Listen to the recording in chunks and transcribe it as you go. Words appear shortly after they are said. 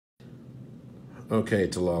Okay,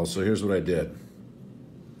 Talal, so here's what I did.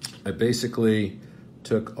 I basically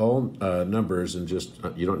took all numbers and just,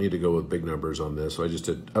 you don't need to go with big numbers on this, so I just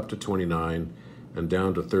did up to 29 and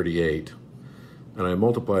down to 38, and I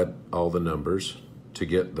multiplied all the numbers to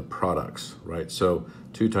get the products, right? So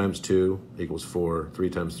 2 times 2 equals 4, 3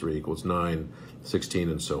 times 3 equals 9, 16,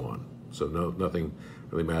 and so on. So nothing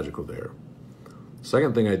really magical there.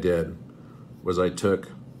 Second thing I did was I took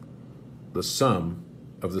the sum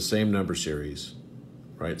of the same number series,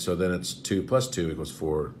 right? So then it's 2 plus 2 equals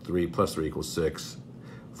 4, 3 plus 3 equals 6,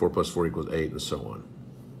 4 plus 4 equals 8, and so on.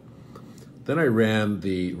 Then I ran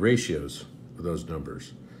the ratios of those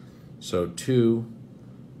numbers. So 2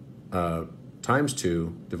 times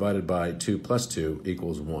 2 divided by 2 plus 2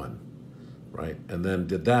 equals 1, right? And then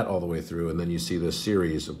did that all the way through, and then you see this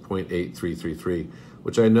series of 0.8333,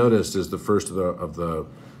 which I noticed is the first of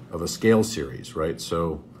a scale series, right?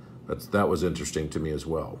 So that was interesting to me as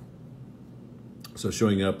well. So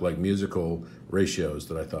showing up like musical ratios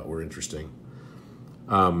that I thought were interesting.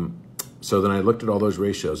 So then I looked at all those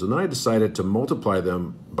ratios, and then I decided to multiply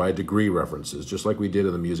them by degree references, just like we did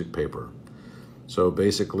in the music paper. So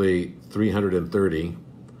basically 330,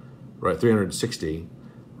 right, 360,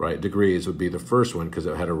 right, degrees would be the first one because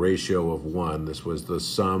it had a ratio of 1. This was the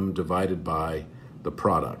sum divided by the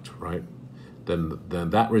product, right? Then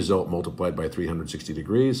that result multiplied by 360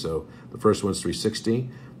 degrees. So the first one's 360.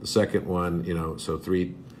 The second one, so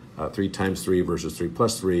 3 times 3 versus 3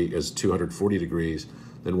 plus 3 is 240 degrees,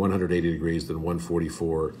 then 180 degrees, then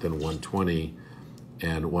 144, then 120,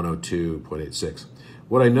 and 102.86.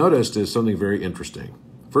 What I noticed is something very interesting.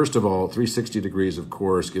 First of all, 360 degrees, of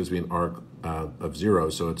course, gives me an arc of 0,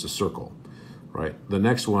 so it's a circle, right? The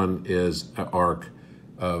next one is an arc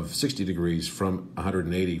of 60 degrees from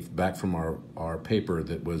 180, back from our paper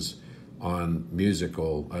that was on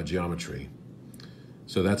musical geometry.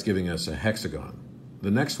 So that's giving us a hexagon.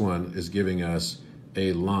 The next one is giving us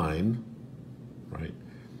a line, right?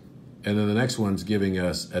 And then the next one's giving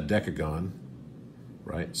us a decagon,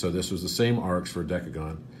 right? So this was the same arcs for a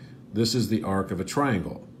decagon. This is the arc of a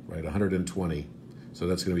triangle, right? 120. So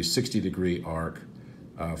that's going to be 60-degree arc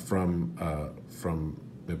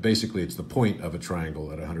basically it's the point of a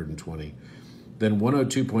triangle at 120. Then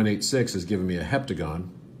 102.86 is giving me a heptagon,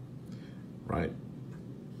 right?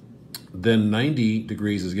 Then 90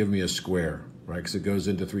 degrees is giving me a square, right? Because it goes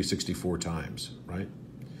into 364 times, right?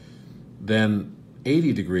 Then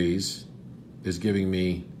 80 degrees is giving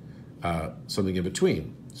me something in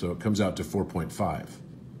between. So it comes out to 4.5.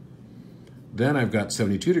 Then I've got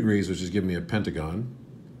 72 degrees, which is giving me a pentagon.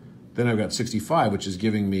 Then I've got 65, which is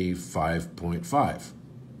giving me 5.5.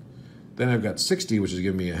 Then I've got 60, which is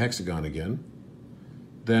giving me a hexagon again.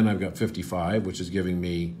 Then I've got 55, which is giving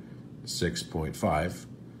me 6.5.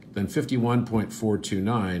 Then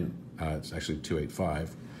 51.429, it's actually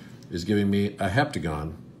 285, is giving me a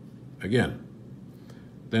heptagon again.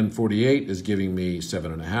 Then 48 is giving me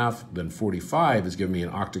 7.5. Then 45 is giving me an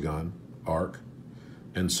octagon arc,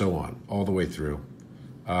 and so on, all the way through.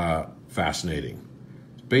 Fascinating.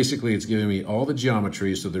 Basically, it's giving me all the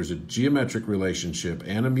geometry, so there's a geometric relationship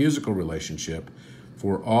and a musical relationship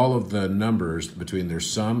for all of the numbers between their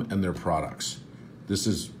sum and their products. This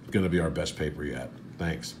is going to be our best paper yet.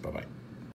 Thanks. Bye-bye.